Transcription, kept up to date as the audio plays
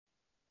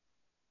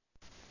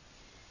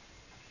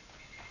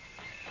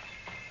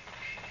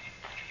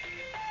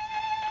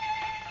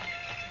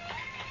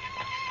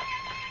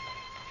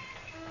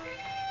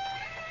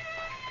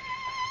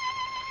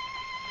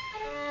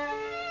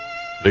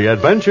The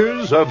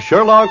Adventures of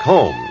Sherlock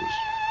Holmes,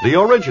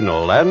 the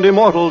original and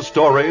immortal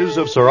stories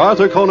of Sir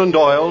Arthur Conan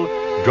Doyle,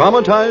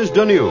 dramatized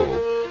anew,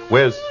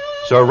 with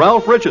Sir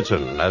Ralph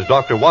Richardson as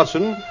Dr.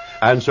 Watson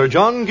and Sir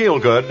John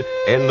Gielgud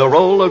in the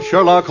role of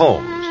Sherlock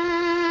Holmes.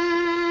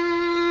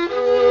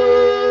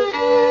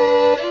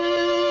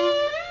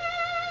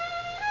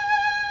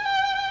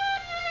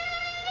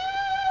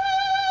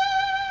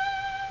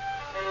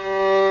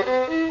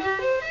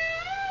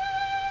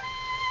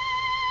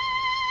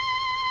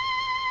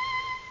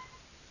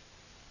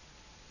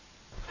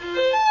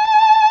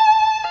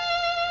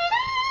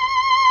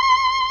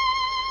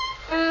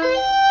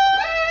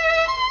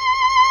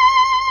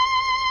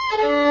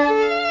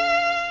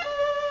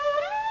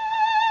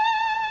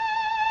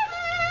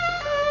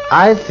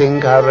 I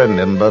think I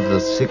remember the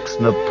Six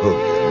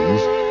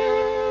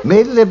Napoleons,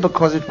 mainly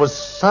because it was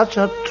such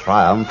a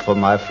triumph for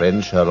my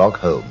friend Sherlock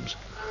Holmes.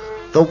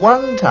 The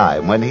one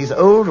time when his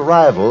old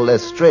rival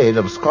Lestrade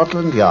of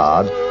Scotland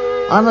Yard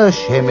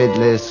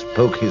unashamedly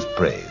spoke his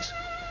praise.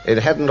 It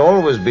hadn't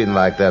always been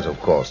like that, of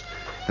course.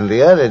 In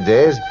the early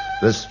days,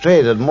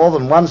 Lestrade had more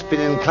than once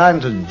been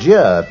inclined to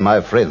jeer at my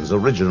friend's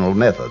original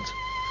methods.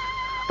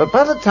 But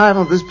by the time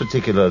of this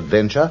particular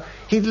adventure,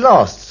 he'd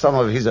lost some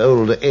of his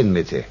old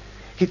enmity.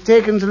 He'd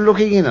taken to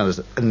looking in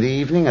the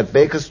evening at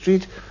Baker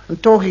Street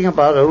and talking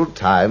about old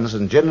times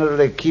and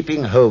generally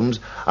keeping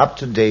Holmes up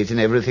to date in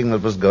everything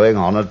that was going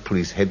on at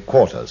police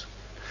headquarters.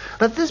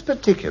 But this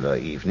particular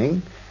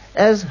evening,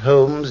 as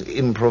Holmes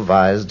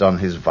improvised on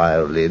his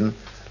violin,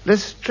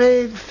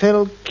 Lestrade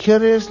fell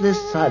curiously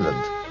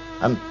silent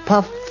and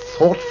puffed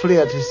thoughtfully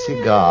at his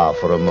cigar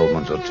for a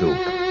moment or two.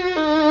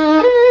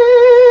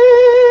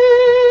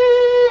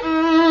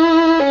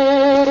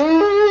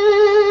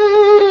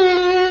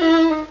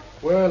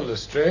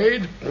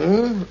 Lestrade?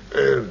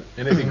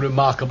 Anything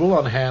remarkable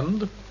on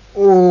hand?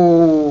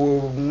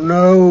 Oh,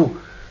 no.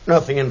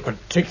 Nothing in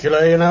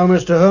particular, you know,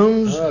 Mr.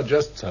 Holmes. Oh,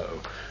 just so.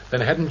 Then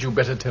hadn't you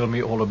better tell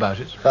me all about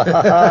it?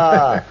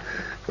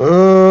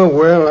 Oh,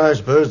 well, I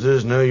suppose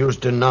there's no use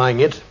denying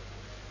it.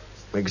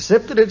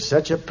 Except that it's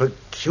such a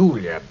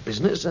peculiar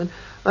business, and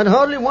I'd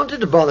hardly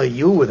wanted to bother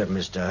you with it,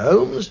 Mr.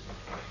 Holmes.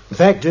 In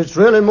fact, it's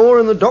really more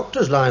in the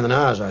doctor's line than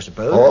ours, I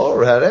suppose. Oh,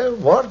 really?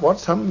 What?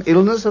 Some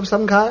illness of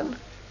some kind?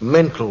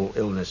 Mental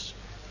illness.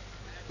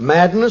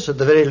 Madness at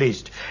the very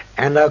least.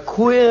 And a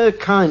queer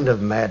kind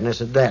of madness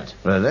at that.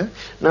 Really?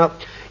 Now,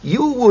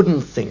 you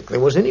wouldn't think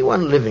there was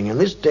anyone living in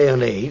this day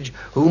and age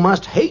who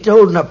must hate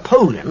old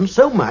Napoleon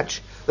so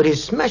much that he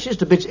smashes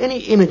to bits any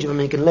image of him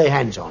he can lay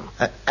hands on.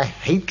 A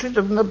hatred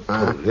of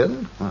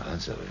Napoleon? Well,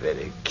 that's a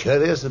very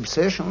curious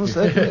obsession,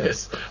 certainly.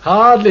 Yes,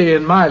 hardly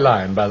in my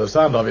line by the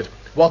sound of it.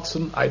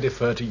 Watson, I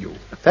defer to you.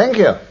 Thank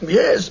you.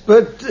 Yes,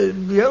 but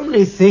the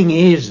only thing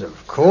is,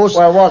 of course...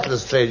 Well, what,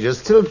 Lestrade? You're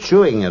still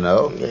chewing, you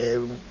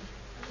know.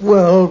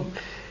 Well,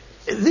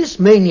 this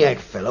maniac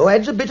fellow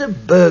adds a bit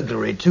of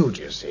burglary too,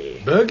 do you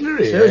see?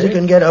 Burglary, So as he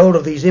can get hold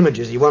of these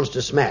images he wants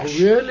to smash.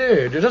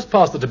 Really? Just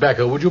pass the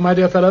tobacco, would you, my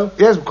dear fellow?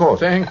 Yes, of course.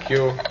 Thank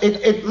you.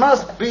 It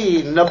must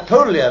be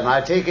Napoleon,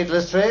 I take it,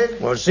 Lestrade?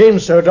 Well, it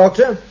seems so,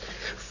 Doctor.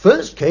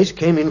 First case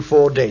came in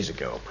 4 days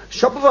ago.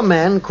 Shop of a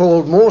man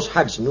called Morse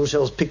Hudson, who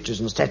sells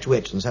pictures and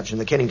statuettes and such in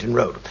the Kennington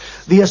Road.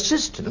 The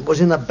assistant was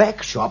in the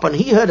back shop, and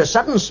he heard a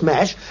sudden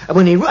smash, and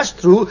when he rushed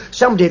through,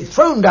 somebody had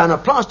thrown down a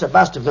plaster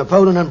bust of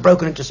Napoleon and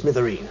broken it to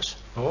smithereens.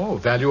 Oh,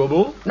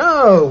 valuable?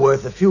 No,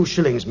 worth a few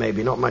shillings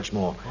maybe, not much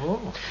more.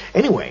 Oh.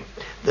 Anyway,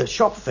 the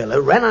shop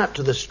fellow ran out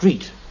to the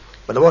street,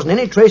 but there wasn't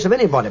any trace of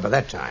anybody by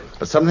that time.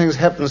 But something's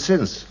happened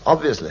since,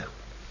 obviously.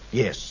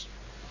 Yes,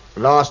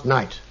 last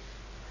night.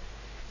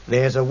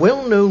 There's a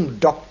well-known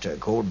doctor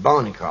called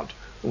Barnicott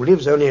who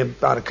lives only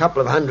about a couple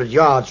of 100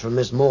 yards from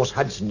Miss Morse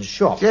Hudson's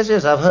shop. Yes,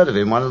 I've heard of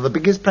him. One of the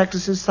biggest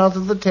practices south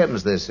of the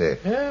Thames, they say.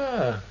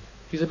 Yeah.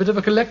 He's a bit of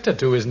a collector,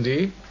 too, isn't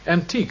he?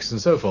 Antiques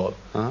and so forth.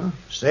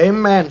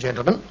 Same man,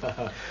 gentlemen.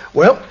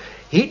 Well,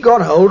 he'd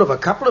got hold of a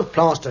couple of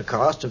plaster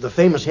casts of the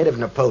famous head of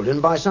Napoleon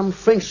by some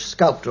French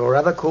sculptor or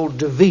other called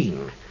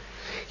Devine.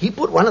 He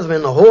put one of them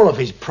in the hall of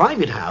his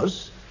private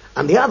house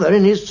and the other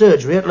in his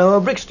surgery at Lower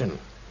Brixton.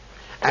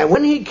 And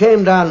when he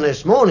came down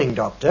this morning,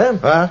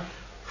 Doctor,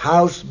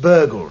 house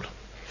burgled.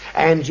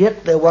 And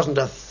yet there wasn't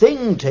a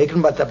thing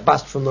taken but the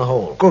bust from the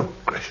hole. Good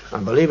gracious.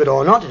 And believe it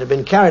or not, it had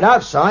been carried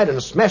outside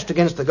and smashed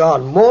against the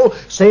garden wall,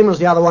 same as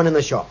the other one in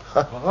the shop.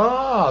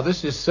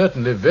 This is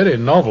certainly very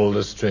novel,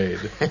 Lestrade.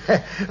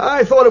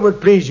 I thought it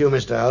would please you,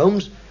 Mr.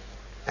 Holmes.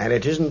 And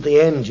it isn't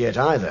the end yet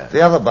either.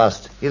 The other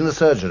bust, in the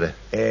surgery.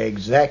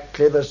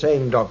 Exactly the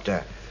same,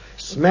 Doctor.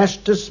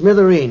 Smashed to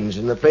smithereens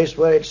in the place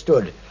where it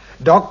stood.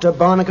 Dr.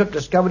 Barnicott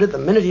discovered it the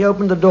minute he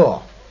opened the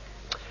door.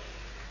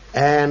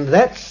 And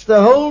that's the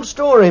whole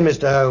story,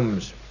 Mr.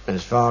 Holmes,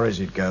 as far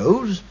as it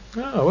goes.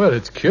 Oh, well,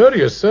 it's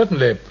curious,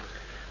 certainly.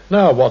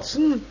 Now,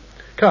 Watson,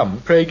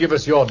 Come, pray give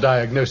us your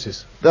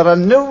diagnosis. There are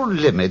no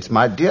limits,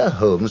 my dear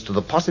Holmes, to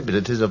the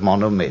possibilities of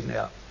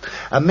monomania.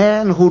 A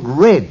man who'd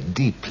read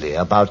deeply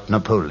about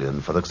Napoleon,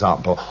 for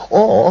example,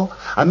 or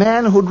a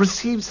man who'd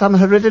received some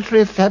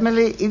hereditary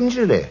family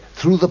injury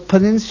through the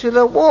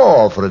Peninsular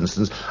War, for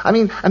instance. I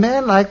mean, a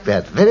man like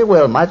that very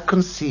well might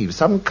conceive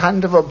some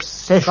kind of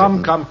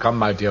obsession. Come,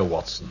 my dear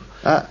Watson.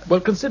 Well,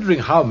 considering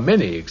how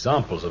many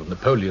examples of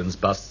Napoleon's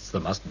busts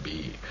there must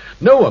be,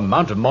 no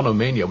amount of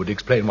monomania would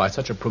explain why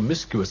such a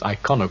promiscuous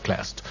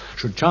iconoclast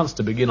should chance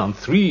to begin on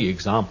 3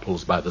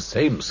 examples by the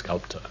same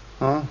sculptor.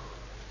 Huh?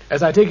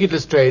 As I take it,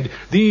 Lestrade,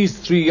 these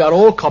 3 are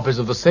all copies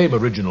of the same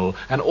original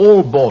and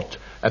all bought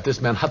at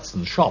this man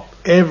Hudson's shop.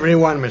 Every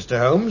one, Mr.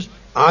 Holmes.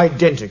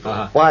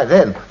 Identical. Why,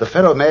 then, the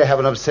fellow may have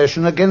an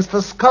obsession against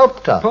the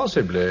sculptor.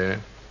 Possibly.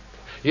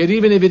 Yet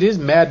even if it is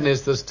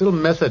madness, there's still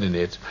method in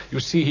it. You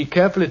see, he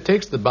carefully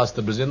takes the bust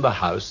that was in the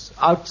house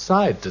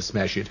outside to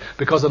smash it,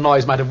 because the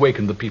noise might have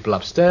wakened the people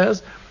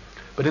upstairs.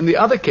 But in the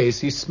other case,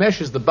 he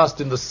smashes the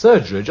bust in the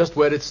surgery just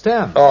where it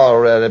stands. Oh,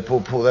 really,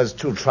 pooh, that's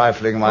too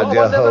trifling, my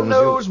dear One never Holmes.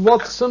 knows,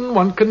 Watson.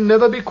 One can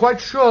never be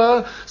quite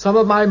sure. Some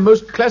of my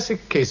most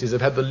classic cases have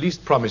had the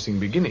least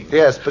promising beginning.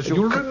 Yes, but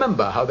you'll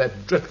remember how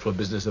that dreadful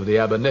business of the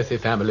Abernethy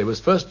family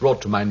was first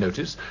brought to my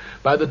notice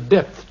by the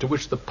depth to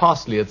which the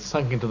parsley had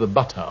sunk into the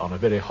butter on a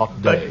very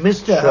hot day. But,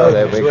 Mr.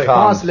 Holmes,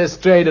 Pass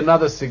Lestrade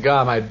another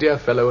cigar, my dear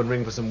fellow, and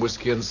ring for some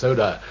whiskey and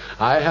soda.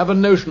 I have a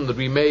notion that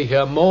we may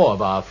hear more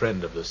of our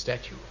friend of the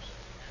statues.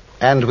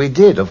 And we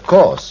did, of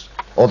course,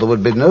 or there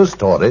would be no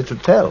story to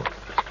tell.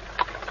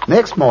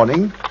 Next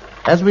morning,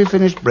 as we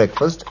finished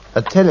breakfast,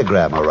 a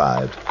telegram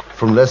arrived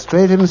from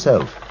Lestrade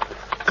himself.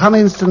 Come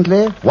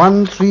instantly,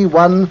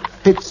 131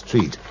 Pitt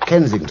Street,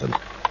 Kensington.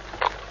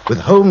 With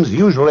Holmes'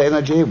 usual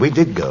energy, we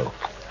did go,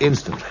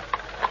 instantly.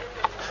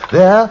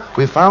 There,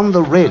 we found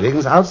the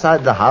railings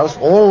outside the house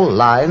all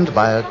lined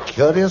by a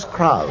curious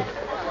crowd.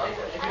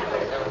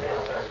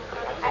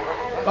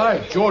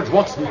 By George,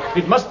 Watson,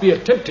 it must be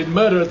attempted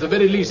murder at the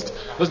very least.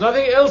 There's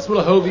nothing else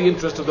will hold the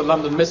interest of the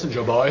London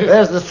messenger boy.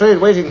 There's the street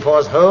waiting for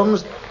us,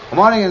 Holmes. Good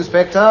morning,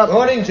 Inspector.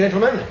 Morning,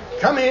 gentlemen.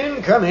 Come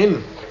in, come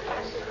in.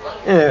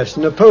 Yes,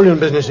 Napoleon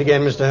business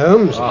again, Mr.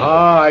 Holmes.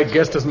 I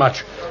guessed as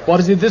much.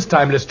 What is it this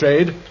time,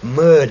 Lestrade?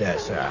 Murder,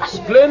 sir.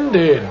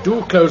 Splendid.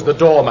 Do close the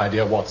door, my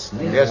dear Watson.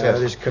 Yes.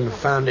 This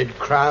confounded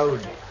crowd.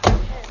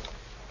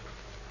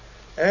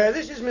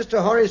 This is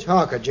Mr. Horace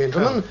Harker,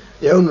 gentlemen,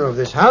 the owner of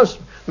this house.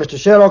 Mr.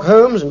 Sherlock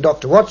Holmes and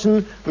Dr.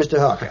 Watson, Mr.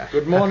 Harker.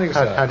 Good morning,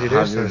 sir. How do you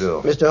do, sir?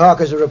 Mr.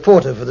 Harker's a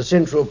reporter for the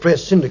Central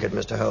Press Syndicate,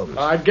 Mr. Holmes.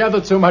 I've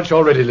gathered so much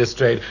already,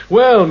 Lestrade.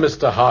 Well,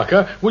 Mr.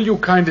 Harker, will you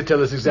kindly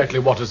tell us exactly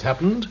what has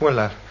happened? Well,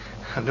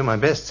 I'll do my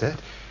best, sir.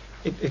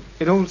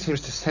 It all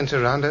seems to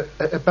centre around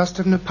a bust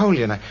of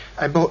Napoleon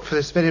I bought for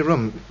this very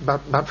room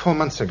about 4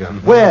 months ago.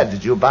 Where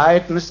did you buy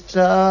it,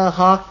 Mr.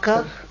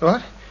 Harker?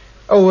 What?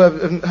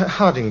 Oh,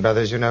 Harding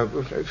Brothers, you know,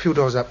 a few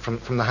doors up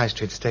from the High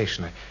Street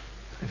station.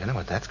 I don't know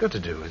what that's got to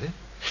do with it.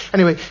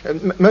 Anyway,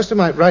 most of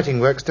my writing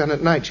work's done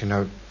at night, you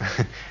know.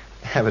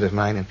 Habit of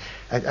mine.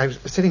 And I was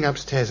sitting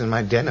upstairs in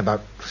my den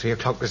about 3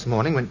 o'clock this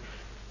morning when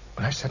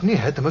I suddenly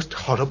heard the most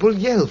horrible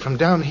yell from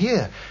down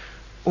here.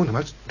 Oh, the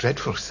most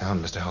dreadful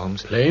sound, Mr.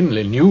 Holmes.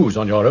 Plainly news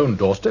on your own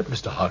doorstep,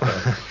 Mr.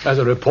 Harker. As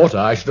a reporter,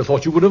 I should have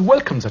thought you would have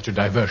welcomed such a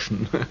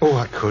diversion. Oh,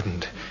 I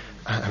couldn't.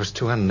 I was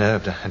too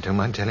unnerved, I don't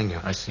mind telling you.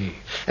 I see.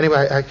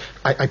 Anyway,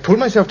 I pulled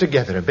myself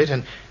together a bit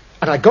and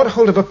I got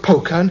hold of a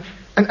poker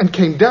and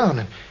came down.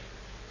 And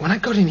when I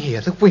got in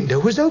here, the window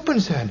was open,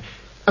 sir.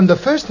 And the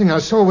first thing I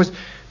saw was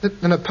that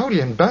the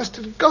Napoleon bust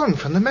had gone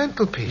from the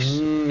mantelpiece.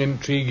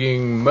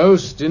 Intriguing,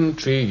 most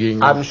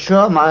intriguing. I'm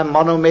sure my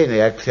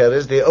monomaniac theory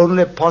is the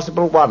only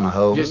possible one,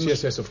 Holmes.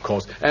 Yes, of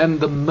course. And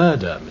the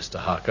murder, Mr.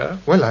 Harker?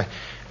 Well,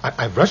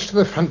 I rushed to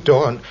the front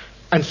door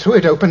and threw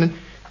it open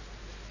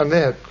and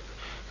there,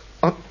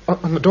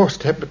 on the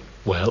doorstep...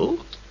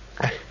 Well?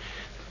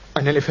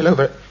 I nearly fell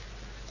over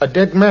a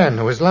dead man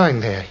who was lying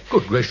there.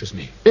 Good gracious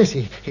me. Yes,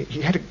 he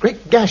had a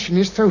great gash in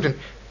his throat and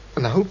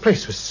the whole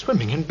place was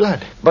swimming in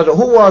blood. But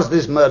who was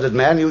this murdered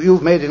man?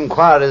 You've made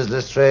inquiries,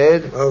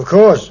 Lestrade. Of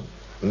course.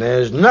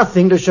 There's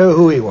nothing to show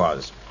who he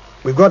was.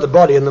 We've got the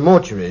body in the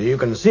mortuary. You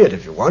can see it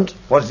if you want.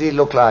 What does he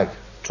look like?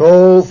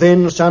 Tall,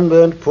 thin,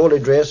 sunburnt, poorly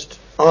dressed.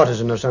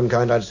 Artisan of some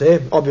kind, I'd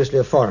say. Obviously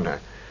a foreigner.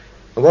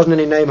 There wasn't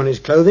any name on his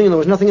clothing, and there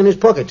was nothing in his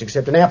pockets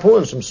except an apple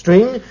and some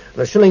string, and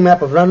a shilling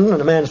map of London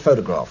and a man's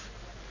photograph.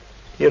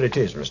 Here it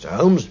is, Mr.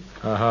 Holmes.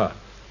 Aha.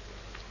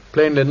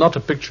 Plainly not a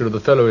picture of the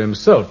fellow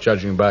himself,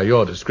 judging by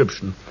your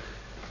description.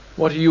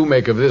 What do you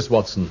make of this,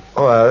 Watson?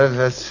 Oh,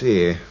 let's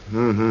see.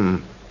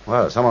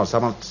 Well,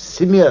 somewhat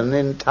simian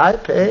in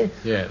type, eh?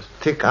 Yes.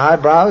 Thick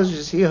eyebrows,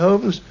 you see,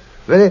 Holmes.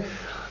 Very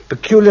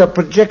peculiar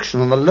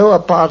projection on the lower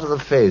part of the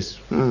face.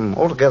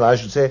 Altogether, I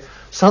should say,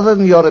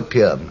 Southern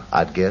European,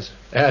 I'd guess.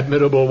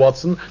 Admirable,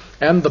 Watson.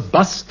 And the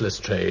bust,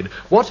 Lestrade.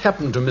 What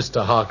happened to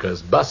Mr.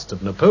 Harker's bust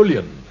of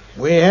Napoleon?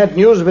 We had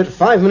news of it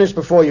 5 minutes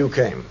before you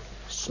came.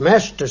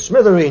 Smashed to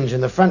smithereens in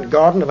the front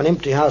garden of an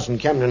empty house in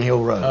Camden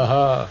Hill Road.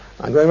 Aha.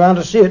 I'm going round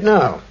to see it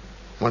now.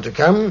 Want to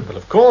come? Well,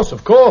 of course,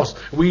 of course.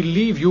 We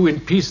leave you in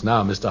peace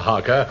now, Mr.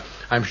 Harker.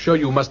 I'm sure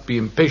you must be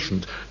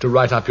impatient to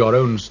write up your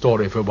own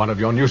story for one of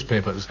your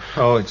newspapers.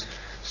 Oh, it's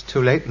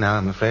too late now,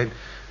 I'm afraid.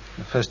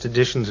 The first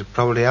editions are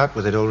probably out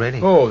with it already.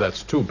 Oh,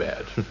 that's too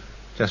bad.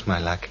 Just my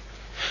luck.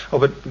 Oh,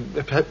 but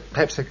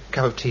perhaps a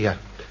cup of tea. I've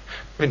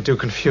been too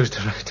confused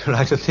to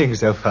write a thing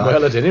so far.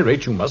 Well, at any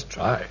rate, you must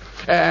try.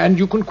 And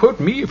you can quote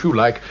me if you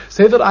like.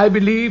 Say that I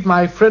believe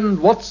my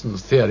friend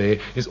Watson's theory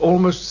is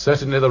almost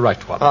certainly the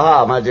right one.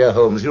 Ah, my dear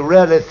Holmes, you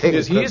really think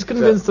Yes, he is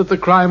convinced that the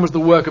crime was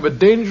the work of a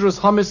dangerous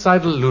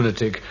homicidal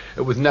lunatic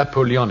with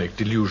Napoleonic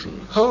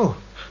delusions. Oh,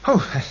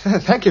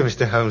 thank you,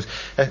 Mr. Holmes.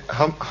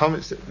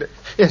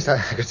 Yes, I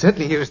could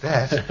certainly use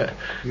that.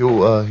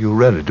 You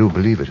really do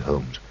believe it,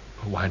 Holmes?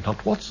 Why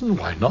not, Watson?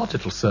 Why not?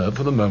 It'll serve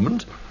for the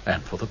moment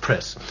and for the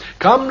press.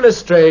 Come,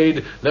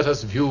 Lestrade, let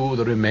us view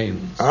the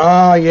remains.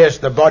 Ah, yes,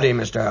 the body,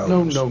 Mr.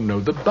 Holmes. No,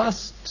 the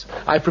bust.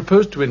 I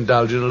propose to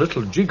indulge in a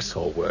little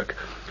jigsaw work.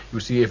 You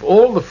see, if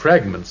all the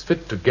fragments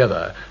fit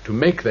together to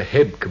make the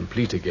head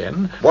complete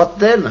again... What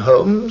then,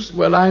 Holmes?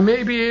 Well, I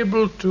may be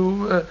able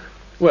to...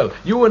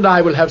 you and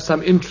I will have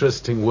some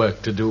interesting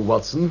work to do,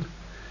 Watson.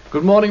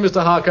 Good morning,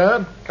 Mr.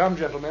 Harker. Come,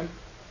 gentlemen.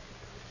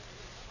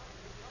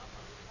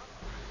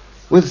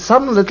 With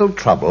some little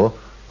trouble,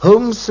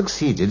 Holmes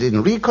succeeded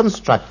in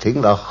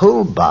reconstructing the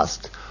whole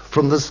bust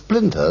from the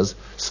splinters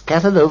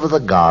scattered over the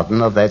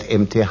garden of that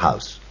empty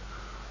house.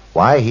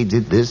 Why he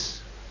did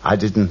this, I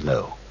didn't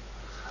know.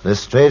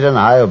 Lestrade and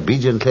I,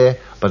 obediently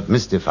but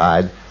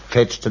mystified,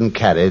 fetched and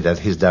carried at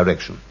his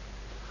direction.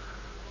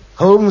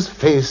 Holmes'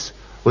 face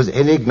was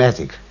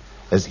enigmatic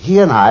as he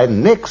and I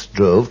next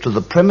drove to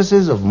the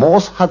premises of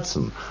Morse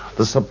Hudson,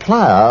 the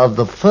supplier of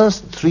the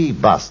first 3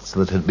 busts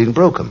that had been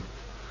broken.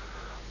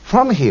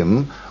 From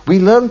him, we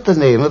learnt the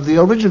name of the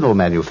original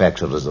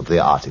manufacturers of the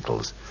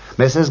articles,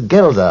 Messrs.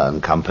 Gelder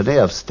and Company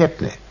of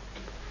Stepney.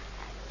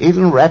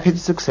 In rapid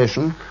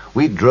succession,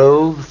 we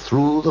drove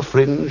through the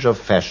fringe of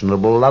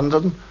fashionable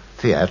London,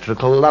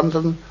 theatrical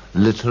London,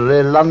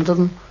 literary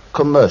London,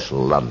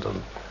 commercial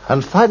London,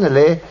 and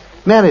finally,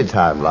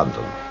 maritime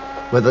London,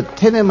 where the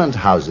tenement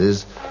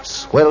houses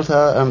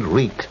swelter and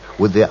reek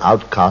with the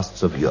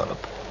outcasts of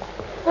Europe.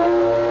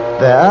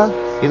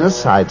 There, in a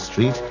side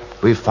street,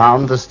 we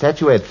found the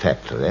statuette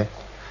factory,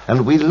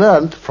 and we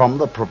learnt from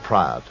the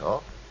proprietor...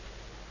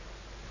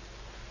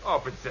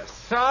 Oh, but there's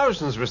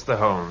thousands, Mr.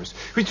 Holmes.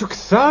 We took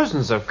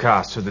thousands of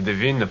casts for the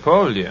Divine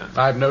Napoleon.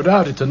 I've no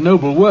doubt it's a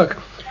noble work.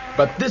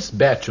 But this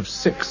batch of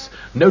 6,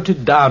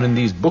 noted down in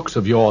these books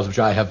of yours which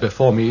I have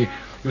before me,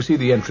 you see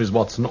the entries,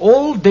 Watson,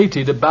 all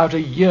dated about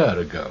a year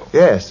ago.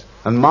 Yes,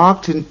 and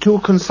marked in 2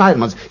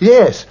 consignments.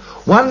 Yes,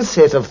 one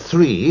set of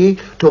 3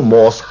 to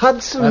Morse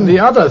Hudson. And the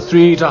other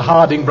 3 to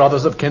Harding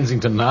Brothers of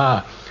Kensington.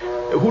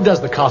 Who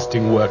does the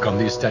casting work on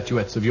these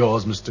statuettes of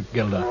yours, Mr.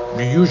 Gelder?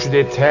 Usually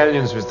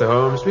Italians, Mr.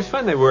 Holmes. We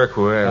find they work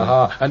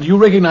well. And you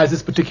recognize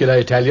this particular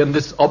Italian,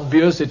 this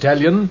obvious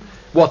Italian?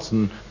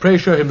 Watson, pray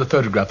show him the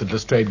photograph that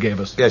Lestrade gave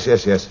us. Yes.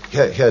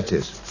 Here it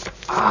is.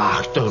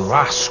 Ah, the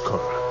rascal.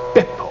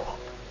 Beppo.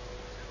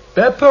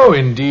 Beppo,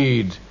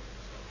 indeed.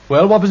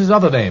 Well, what was his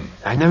other name?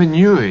 I never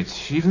knew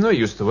it, even though he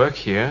used to work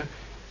here.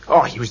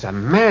 Oh, he was a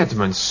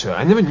madman, sir.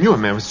 I never knew a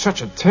man with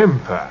such a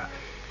temper.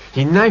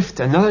 He knifed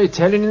another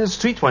Italian in the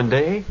street one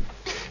day,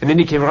 and then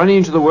he came running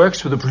into the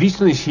works with the police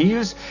on his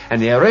heels,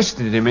 and they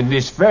arrested him in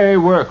this very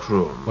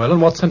workroom. Well,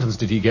 and what sentence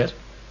did he get?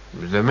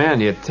 The man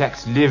he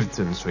attacked lived,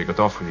 and so he got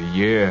off with a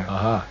year.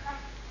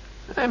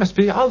 I must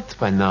be out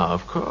by now,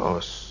 of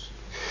course.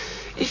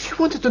 If you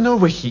wanted to know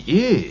where he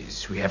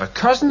is, we have a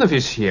cousin of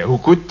his here who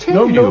could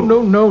tell you.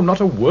 No, not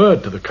a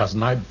word to the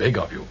cousin, I beg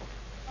of you.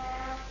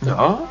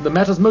 No? The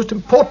matter's most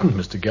important,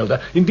 Mr.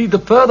 Gelder. Indeed, the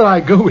further I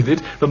go with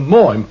it, the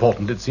more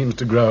important it seems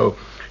to grow.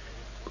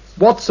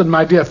 Watson,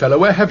 my dear fellow,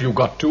 where have you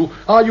got to?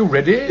 Are you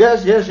ready?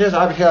 Yes,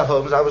 I'm here,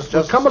 Holmes. I was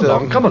just...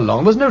 Well, come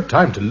along. There's no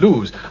time to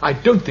lose. I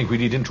don't think we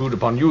need intrude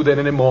upon you then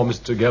any more,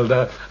 Mr.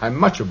 Gelder. I'm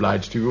much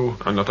obliged to you.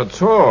 I'm not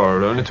at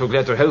all. Only too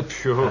glad to help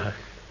you.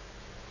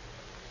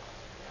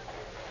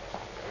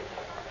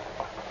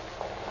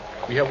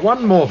 We have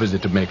one more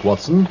visit to make,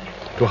 Watson.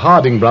 To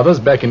Harding Brothers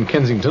back in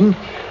Kensington.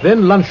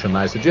 Then luncheon,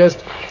 I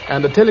suggest.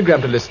 And a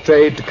telegram to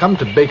Lestrade to come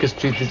to Baker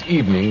Street this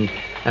evening.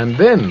 And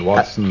then,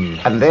 Watson...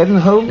 and then,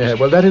 Holmes? Yeah,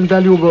 well, that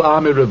invaluable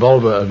army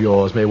revolver of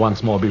yours may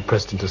once more be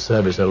pressed into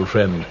service, old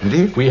friend.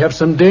 Indeed? We have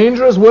some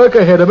dangerous work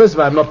ahead of us, if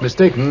I'm not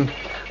mistaken.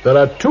 There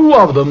are 2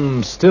 of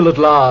them still at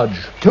large.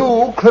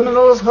 2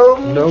 criminals,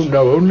 Holmes?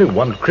 No, only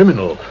 1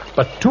 criminal.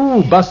 But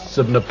 2 busts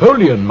of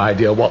Napoleon, my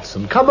dear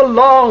Watson. Come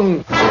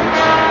along!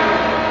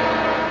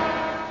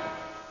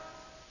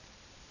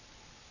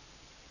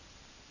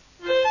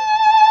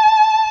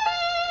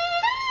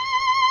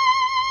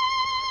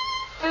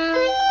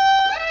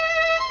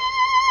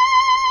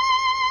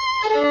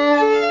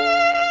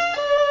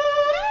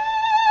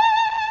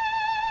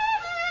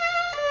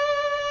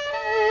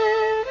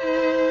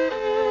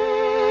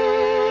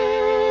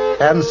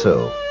 And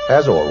so,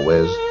 as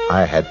always,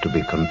 I had to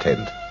be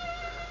content.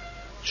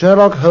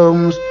 Sherlock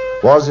Holmes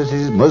was at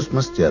his most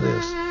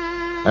mysterious,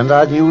 and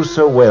I knew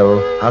so well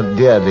how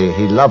dearly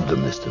he loved a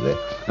mystery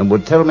and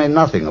would tell me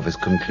nothing of his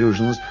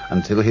conclusions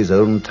until his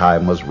own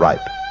time was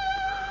ripe.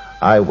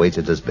 I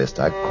waited as best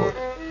I could.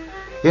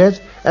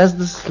 Yet, as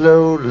the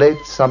slow,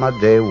 late summer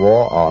day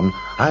wore on,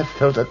 I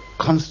felt a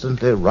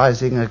constantly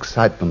rising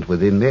excitement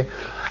within me,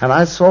 and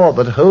I saw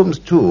that Holmes,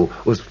 too,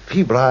 was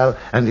febrile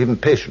and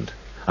impatient,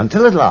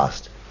 until at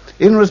last,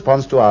 in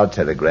response to our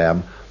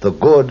telegram, the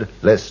good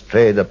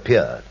Lestrade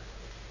appeared.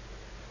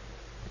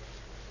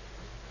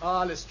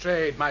 Ah,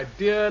 Lestrade, my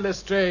dear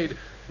Lestrade.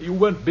 You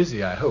weren't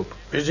busy, I hope.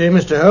 Busy,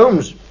 Mr.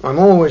 Holmes? I'm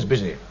always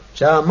busy.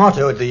 It's our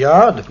motto at the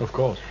Yard. Of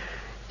course.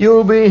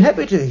 You'll be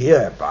happy to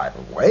hear, by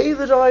the way,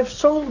 that I've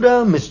solved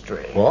our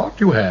mystery. What?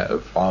 You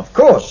have? Of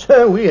course.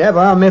 We have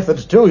our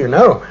methods, too, you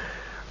know.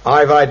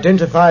 I've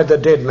identified the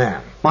dead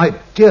man. My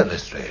dear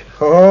Lestrade.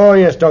 Oh,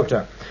 yes,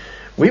 Doctor.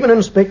 We've an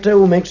inspector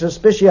who makes a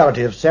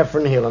speciality of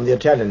Saffron Hill and the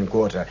Italian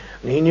Quarter,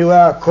 and he knew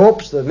our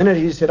corpse the minute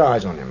he set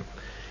eyes on him.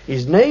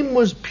 His name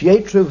was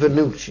Pietro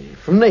Venucci.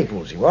 From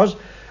Naples, he was,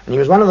 and he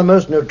was one of the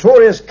most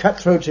notorious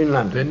cutthroats in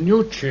London.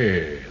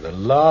 Venucci, the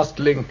last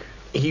link.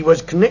 He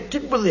was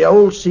connected with the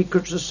old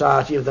secret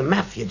society of the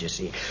Mafia, you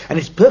see, and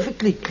it's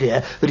perfectly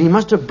clear that he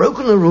must have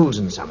broken the rules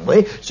in some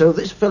way, so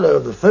this fellow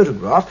of the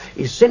photograph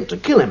is sent to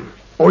kill him,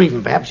 or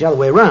even perhaps the other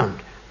way round.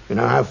 You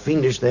know how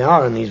fiendish they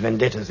are in these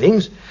vendetta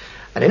things.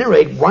 At any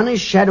rate, one is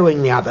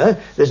shadowing the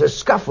other. There's a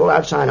scuffle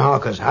outside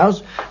Harker's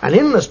house, and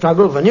in the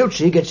struggle,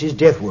 Venucci gets his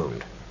death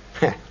wound.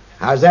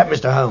 How's that,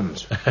 Mr.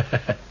 Holmes?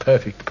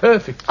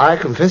 Perfect. I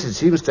confess it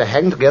seems to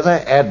hang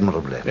together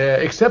admirably.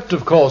 Except,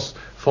 of course,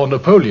 for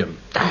Napoleon.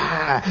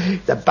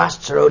 The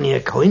busts are only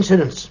a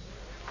coincidence.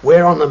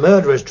 We're on the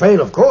murderer's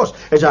trail, of course,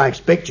 as I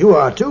expect you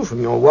are, too,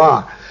 from your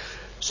wire.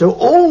 So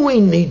all we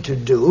need to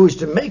do is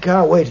to make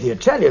our way to the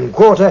Italian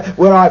Quarter,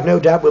 where I've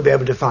no doubt we'll be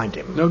able to find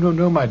him.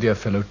 No, my dear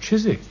fellow,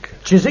 Chiswick.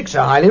 Chiswick's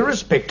a highly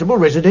respectable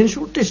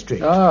residential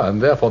district. Ah,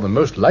 and therefore the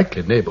most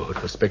likely neighborhood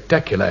for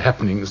spectacular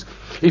happenings.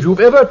 If you've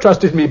ever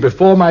trusted me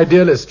before, my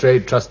dear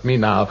Lestrade, trust me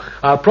now.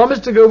 I'll promise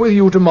to go with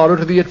you tomorrow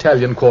to the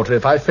Italian Quarter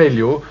if I fail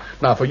you.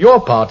 Now, for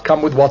your part,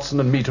 come with Watson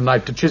and me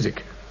tonight to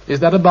Chiswick. Is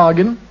that a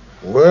bargain?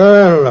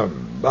 Well,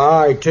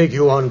 I take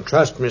you on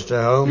trust,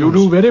 Mr. Holmes. You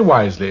do very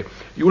wisely.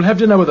 You'll have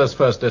dinner with us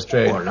first,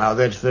 Lestrade. Well, now,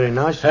 that's very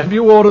nice. Have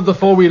you ordered the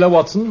four-wheeler,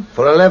 Watson?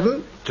 For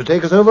 11, to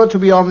take us over to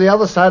be on the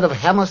other side of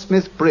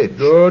Hammersmith Bridge.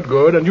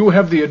 Good. And you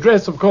have the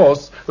address, of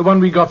course, the one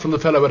we got from the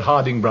fellow at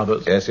Harding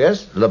Brothers.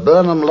 Yes.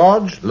 Laburnum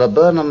Lodge,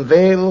 Laburnum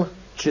Vale,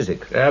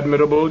 Chiswick.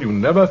 Admirable. You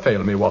never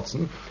fail me,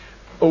 Watson.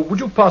 Oh, would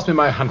you pass me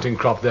my hunting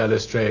crop there,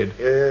 Lestrade?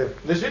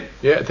 This it?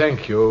 Yeah,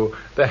 thank you.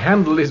 The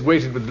handle is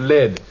weighted with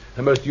lead,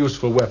 a most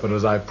useful weapon,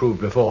 as I've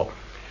proved before.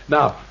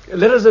 Now,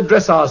 let us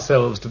address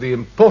ourselves to the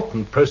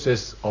important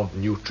process of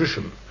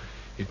nutrition.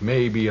 It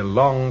may be a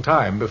long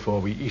time before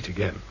we eat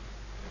again.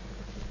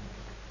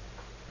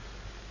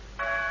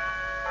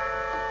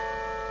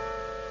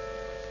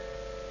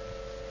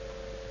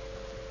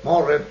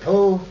 More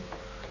Redpoll,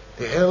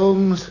 the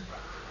elms,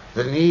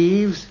 the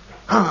Neaves.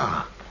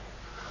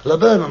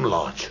 Laburnum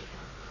Lodge.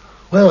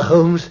 Well,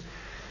 Holmes,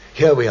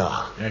 here we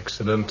are.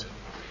 Excellent.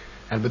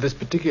 And with this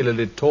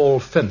particularly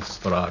tall fence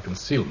for our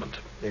concealment.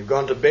 They've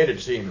gone to bed,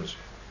 it seems.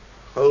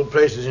 Whole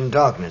place is in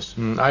darkness.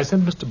 I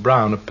sent Mr.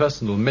 Brown a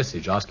personal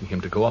message asking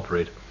him to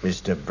cooperate.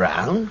 Mr.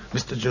 Brown?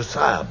 Mr.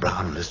 Josiah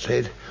Brown,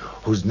 Lestrade,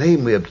 whose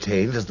name we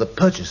obtained as the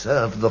purchaser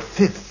of the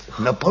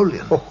 5th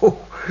Napoleon. Oh,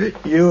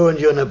 you and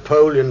your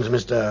Napoleons,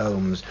 Mr.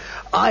 Holmes.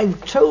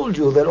 I've told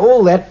you that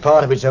all that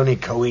part of it's only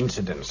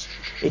coincidence.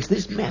 It's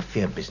this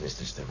Mafia business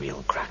that's the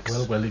real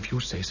crux. Well, if you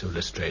say so,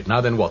 Lestrade.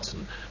 Now then,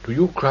 Watson, do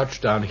you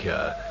crouch down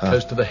here,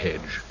 close to the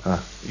hedge.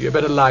 You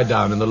better lie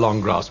down in the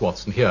long grass,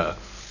 Watson, here.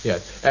 Yeah,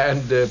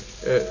 and,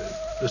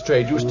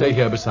 Lestrade, you stay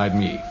here beside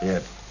me.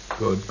 Yeah.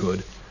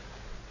 Good.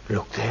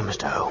 Look there,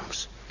 Mr.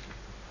 Holmes.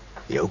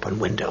 The open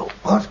window.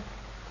 What?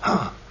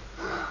 Not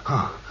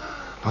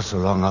so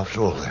long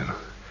after all, then.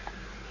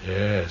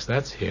 Yes,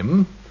 that's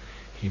him.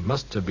 He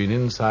must have been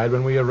inside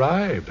when we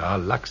arrived. Our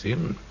luck's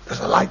in. There's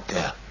a light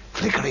there,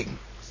 flickering.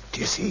 Do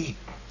you see?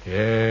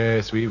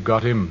 Yes, we've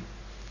got him.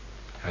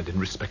 And in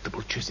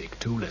respectable Chiswick,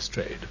 too,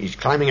 Lestrade. He's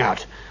climbing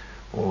out.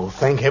 Oh,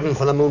 thank heaven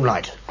for the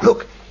moonlight.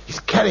 Look, he's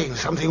carrying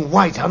something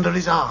white under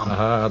his arm.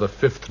 The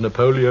 5th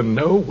Napoleon.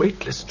 No,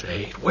 wait,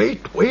 Lestrade.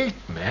 Wait,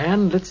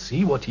 man. Let's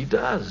see what he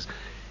does.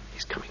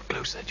 He's coming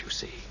closer, do you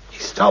see? He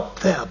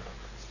stopped there,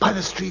 by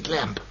the street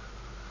lamp.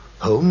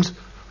 Holmes,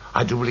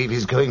 I do believe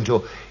he's going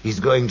to...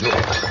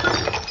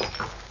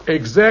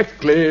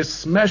 Exactly.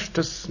 Smashed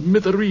to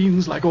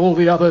smithereens like all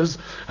the others.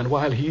 And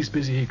while he's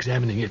busy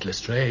examining it,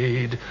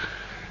 Lestrade...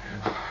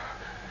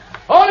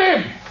 On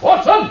him!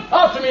 Watson,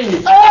 after me!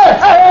 Hey,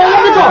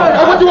 let me go!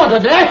 What do you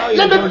want, there?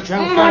 Let me...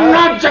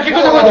 Now, Jackie,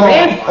 because I want to be.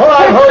 All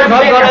right, Holmes, I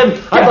got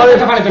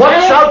him.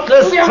 Watch out,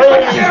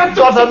 Lestrade, he's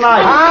got a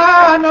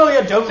knife. No,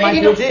 you don't, my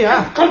beauty,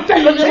 huh?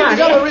 Contain Take his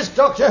other wrist,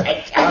 Doctor.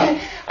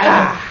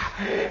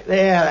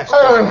 There, that's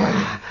good.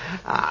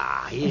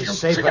 He's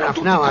safe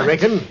enough now, I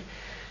reckon.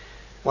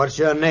 What's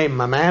your name,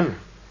 my man?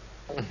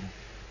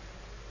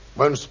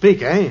 Won't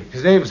speak, eh?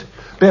 His name's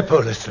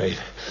Beppo, Lestrade.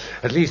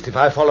 At least if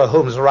I follow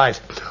Holmes right.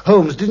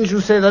 Holmes, didn't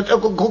you say that?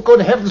 Oh,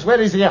 good heavens,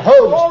 where is he?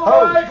 Holmes! All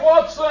Holmes. right,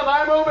 Watson,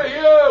 I'm over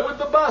here with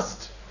the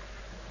bust.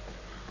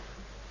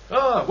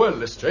 Ah, well,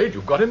 Lestrade,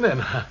 you've got him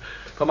then.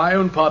 For my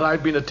own part,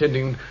 I've been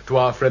attending to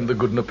our friend the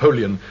good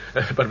Napoleon,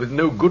 but with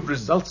no good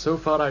result so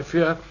far, I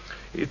fear.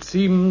 It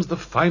seems the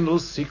final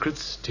secret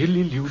still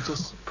eludes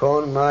us.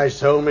 Upon my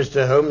soul,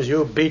 Mr. Holmes,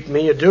 you beat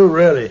me, you do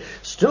really.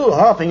 Still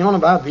harping on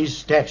about these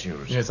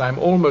statues. Yes, I'm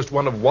almost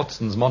one of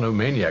Watson's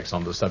monomaniacs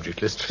on the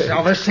subject, Lestrade.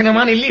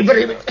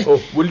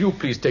 Oh, Will you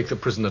please take the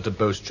prisoner to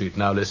Bow Street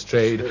now,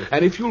 Lestrade? Sure.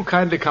 And if you'll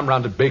kindly come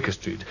round to Baker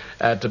Street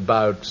at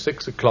about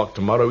 6 o'clock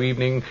tomorrow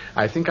evening,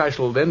 I think I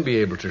shall then be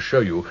able to show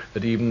you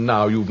that even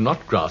now you've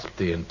not grasped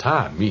the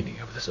entire meaning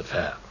of this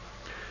affair.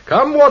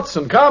 Come,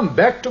 Watson, come,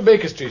 back to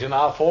Baker Street in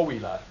our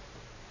four-wheeler.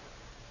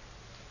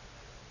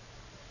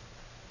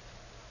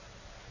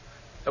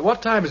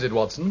 What time is it,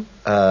 Watson?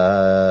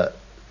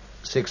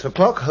 6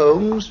 o'clock,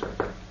 Holmes.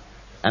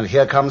 And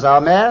here comes our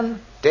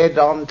man, dead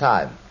on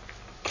time.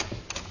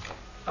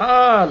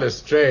 Ah,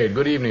 Lestrade,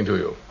 good evening to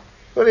you.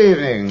 Good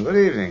evening, good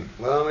evening.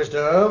 Well,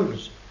 Mr.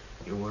 Holmes,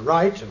 you were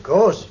right, of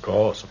course. Of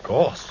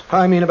course.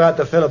 I mean about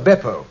the fellow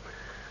Beppo.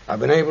 I've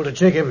been able to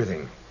check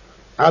everything.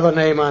 Other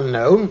name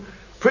unknown,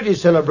 pretty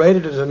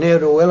celebrated as a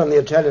ne'er-do-well in the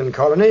Italian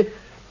colony,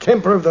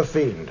 temper of the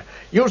fiend.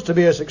 Used to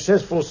be a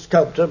successful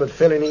sculptor, but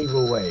fell in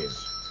evil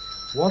ways.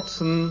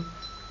 Watson,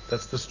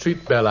 that's the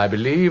street bell, I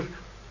believe.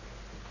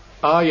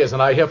 Ah, yes,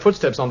 and I hear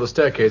footsteps on the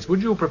staircase.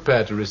 Would you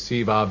prepare to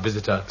receive our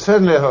visitor?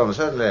 Certainly, Holmes,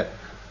 certainly.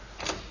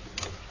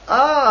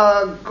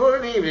 Ah,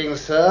 good evening,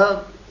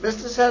 sir.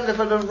 Mr.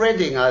 Sandiford of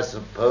Reading, I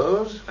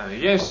suppose.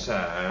 Yes,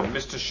 sir.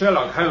 Mr.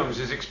 Sherlock Holmes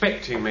is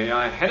expecting me.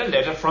 I had a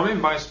letter from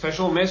him by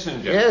special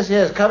messenger.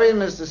 Yes. Come in,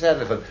 Mr.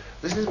 Sandiford.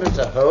 This is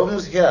Mr.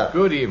 Holmes here.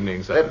 Good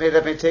evening, sir.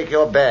 Let me take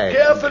your bag.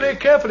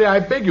 Carefully,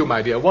 I beg you,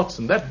 my dear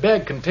Watson. That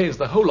bag contains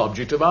the whole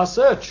object of our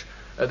search.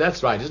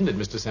 That's right, isn't it,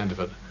 Mr.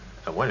 Sandiford?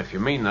 Well, if you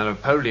mean the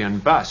Napoleon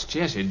bust,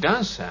 yes, it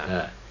does,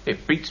 sir.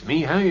 It beats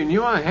me how you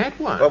knew I had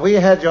one. Well, we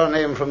had your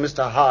name from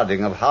Mr.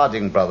 Harding of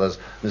Harding Brothers,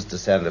 Mr.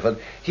 Sandiford.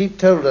 He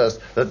told us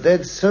that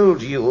they'd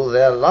sold you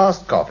their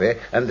last copy,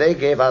 and they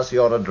gave us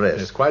your address.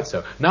 Yes, quite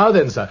so. Now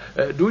then, sir,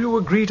 do you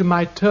agree to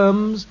my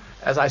terms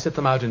as I set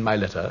them out in my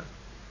letter?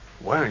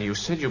 Well, you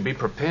said you'd be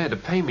prepared to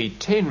pay me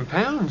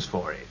 £10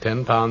 for it.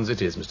 £10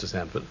 it is, Mr.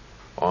 Sandford.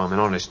 Oh, I'm an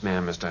honest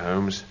man, Mr.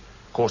 Holmes.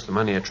 Of course, the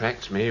money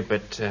attracts me,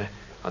 but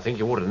I think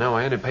you ought to know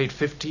I only paid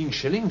 15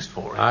 shillings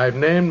for it. I've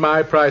named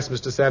my price,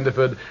 Mr.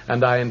 Sandiford,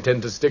 and I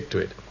intend to stick to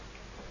it.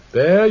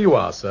 There you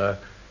are, sir.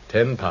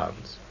 £10.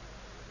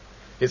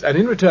 Yes, and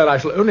in return I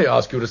shall only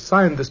ask you to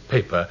sign this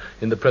paper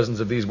in the presence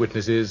of these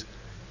witnesses.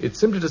 It's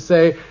simply to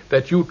say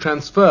that you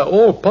transfer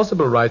all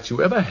possible rights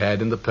you ever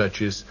had in the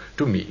purchase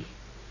to me.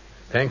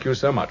 Thank you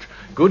so much.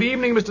 Good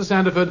evening, Mr.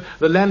 Sandiford.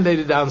 The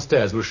landlady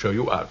downstairs will show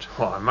you out.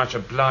 Oh, I'm much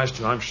obliged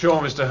to you, I'm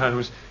sure, Mr.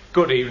 Holmes.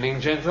 Good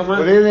evening, gentlemen.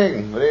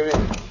 Good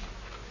evening.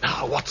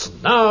 Now,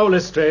 Watson, now,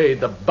 Lestrade,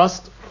 the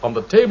bust on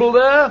the table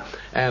there,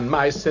 and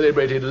my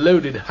celebrated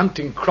loaded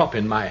hunting crop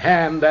in my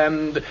hand,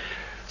 and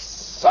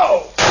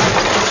so.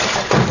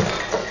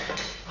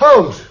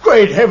 Holmes!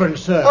 Great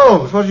heavens, sir!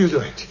 Holmes, what are you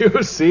doing?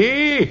 You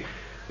see?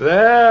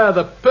 There,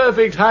 the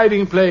perfect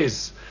hiding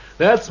place.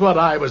 That's what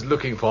I was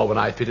looking for when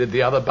I fitted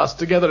the other bust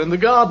together in the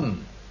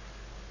garden.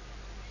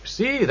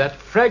 See, that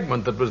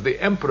fragment that was the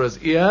Emperor's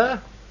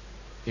ear?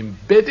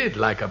 Embedded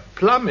like a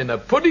plum in a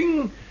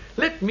pudding?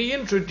 Let me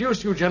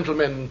introduce you,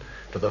 gentlemen,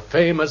 to the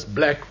famous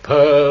black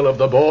pearl of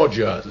the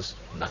Borgias.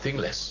 Nothing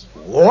less.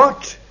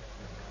 What?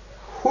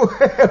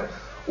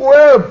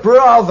 Well,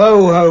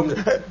 bravo, Holmes.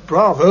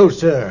 Bravo,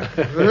 sir.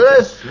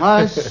 Bless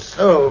my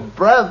soul.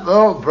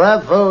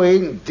 Bravo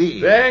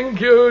indeed.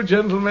 Thank you,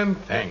 gentlemen,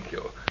 thank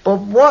you.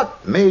 But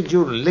what made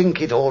you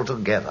link it all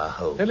together,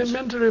 Holmes?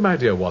 Elementary, my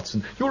dear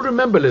Watson. You'll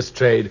remember,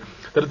 Lestrade,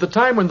 that at the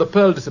time when the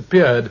pearl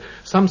disappeared,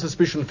 some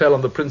suspicion fell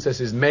on the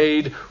princess's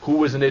maid, who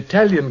was an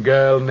Italian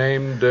girl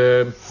named...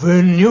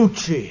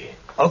 Venucci.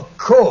 Of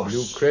course.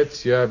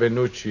 Lucrezia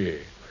Venucci.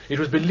 It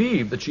was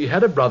believed that she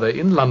had a brother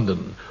in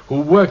London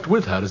who worked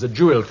with her as a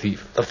jewel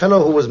thief. The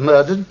fellow who was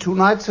murdered 2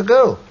 nights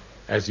ago.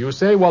 As you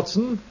say,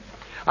 Watson.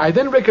 I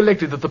then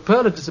recollected that the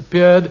pearl had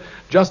disappeared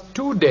just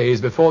 2 days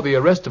before the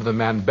arrest of the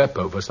man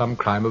Beppo for some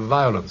crime of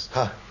violence.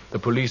 The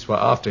police were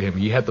after him.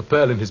 He had the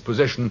pearl in his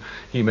possession.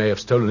 He may have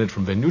stolen it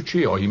from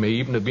Venucci, or he may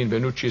even have been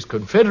Venucci's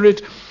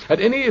confederate. At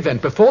any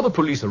event, before the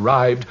police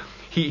arrived,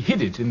 he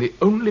hid it in the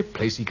only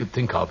place he could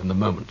think of in the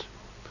moment.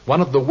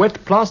 One of the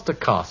wet plaster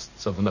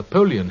casts of the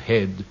Napoleon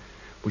head,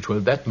 which were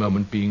at that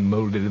moment being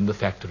moulded in the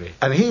factory.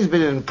 And he's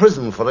been in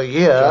prison for a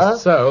year.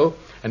 Just so.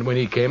 And when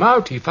he came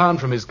out, he found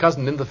from his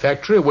cousin in the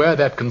factory where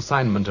that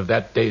consignment of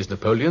that day's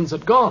Napoleons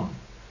had gone,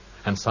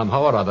 and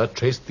somehow or other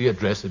traced the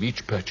address of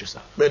each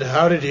purchaser. But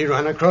how did he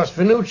run across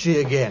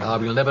Venucci again?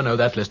 We'll never know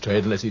that,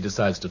 Lestrade, unless he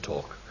decides to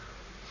talk.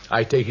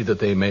 I take it that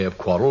they may have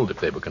quarreled if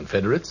they were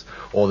confederates,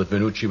 or that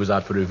Venucci was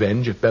out for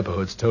revenge if Beppo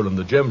had stolen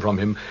the gem from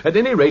him. At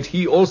any rate,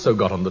 he also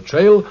got on the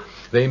trail.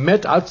 They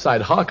met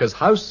outside Harker's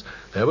house.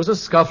 There was a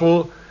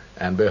scuffle,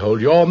 And behold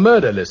your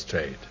murder,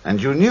 Lestrade.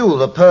 And you knew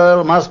the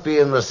pearl must be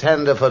in the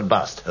Sandiford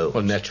bust, Holmes.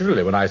 Well,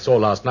 naturally, when I saw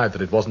last night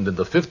that it wasn't in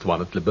the fifth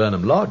one at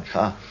Laburnum Lodge.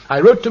 Huh?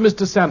 I wrote to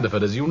Mr.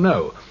 Sandiford, as you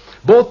know,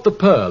 bought the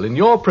pearl in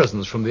your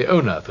presence from the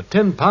owner for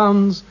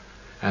 £10,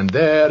 and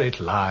there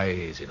it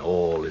lies in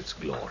all its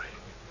glory.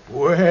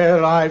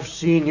 Well, I've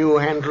seen you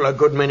handle a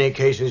good many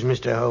cases,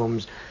 Mr.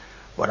 Holmes,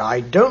 but I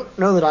don't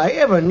know that I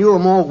ever knew a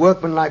more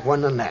workmanlike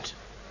one than that.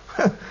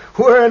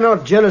 We're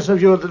not jealous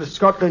of you at the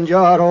Scotland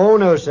Yard. Oh,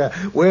 no, sir.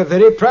 We're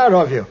very proud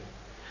of you.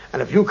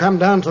 And if you come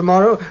down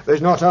tomorrow,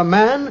 there's not a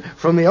man,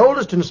 from the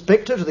oldest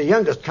inspector to the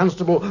youngest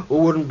constable, who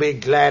wouldn't be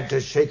glad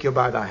to shake you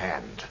by the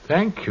hand.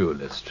 Thank you,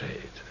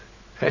 Lestrade.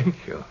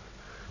 Thank you.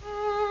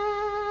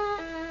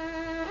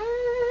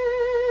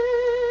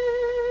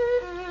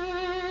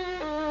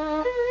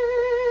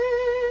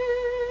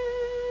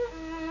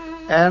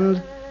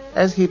 And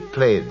as he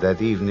played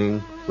that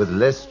evening, with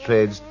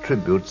Lestrade's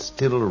tribute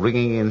still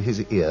ringing in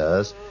his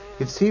ears,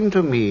 it seemed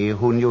to me,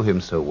 who knew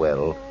him so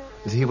well,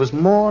 that he was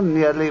more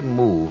nearly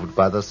moved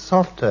by the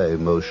softer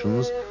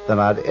emotions than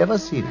I'd ever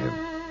seen him.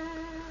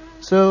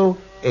 So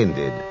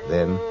ended,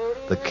 then,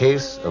 the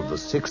case of the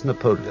Six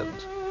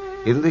Napoleons,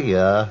 in the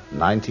year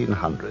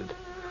 1900,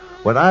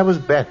 when I was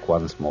back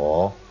once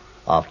more,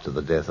 after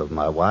the death of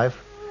my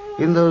wife,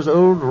 in those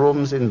old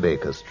rooms in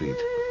Baker Street,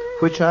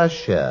 which I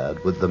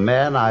shared with the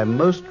man I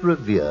most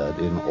revered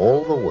in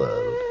all the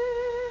world,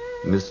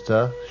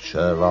 Mr.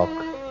 Sherlock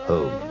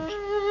Holmes.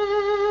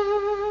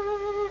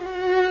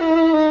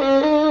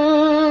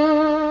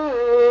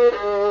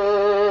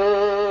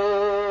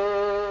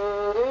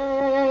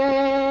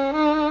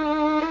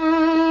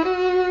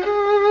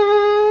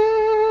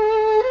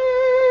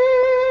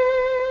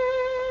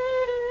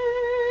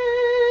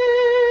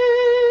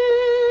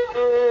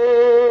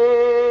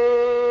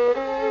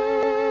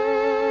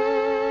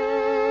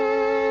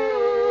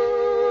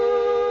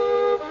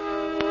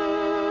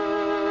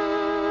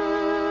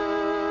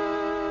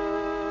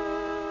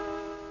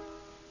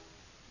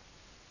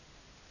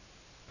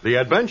 The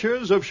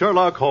Adventures of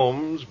Sherlock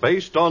Holmes,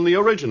 based on the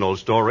original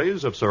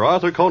stories of Sir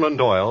Arthur Conan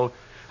Doyle,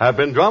 have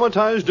been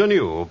dramatized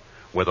anew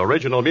with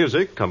original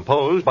music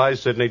composed by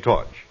Sidney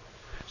Torch.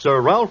 Sir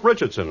Ralph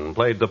Richardson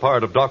played the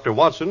part of Dr.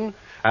 Watson,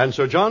 and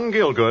Sir John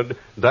Gielgud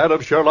that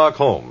of Sherlock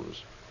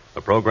Holmes.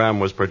 The program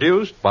was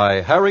produced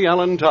by Harry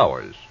Allen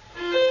Towers.